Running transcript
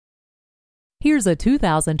Here's a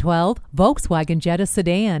 2012 Volkswagen Jetta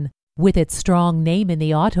sedan. With its strong name in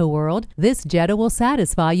the auto world, this Jetta will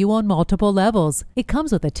satisfy you on multiple levels. It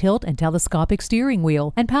comes with a tilt and telescopic steering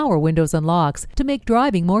wheel and power windows and locks to make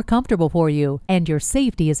driving more comfortable for you. And your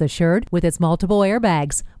safety is assured with its multiple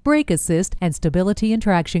airbags, brake assist, and stability and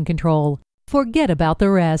traction control. Forget about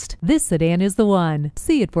the rest. This sedan is the one.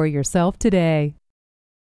 See it for yourself today.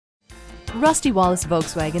 Rusty Wallis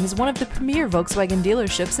Volkswagen is one of the premier Volkswagen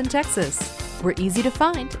dealerships in Texas. We're easy to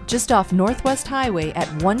find just off Northwest Highway at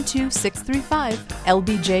 12635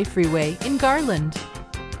 LBJ Freeway in Garland.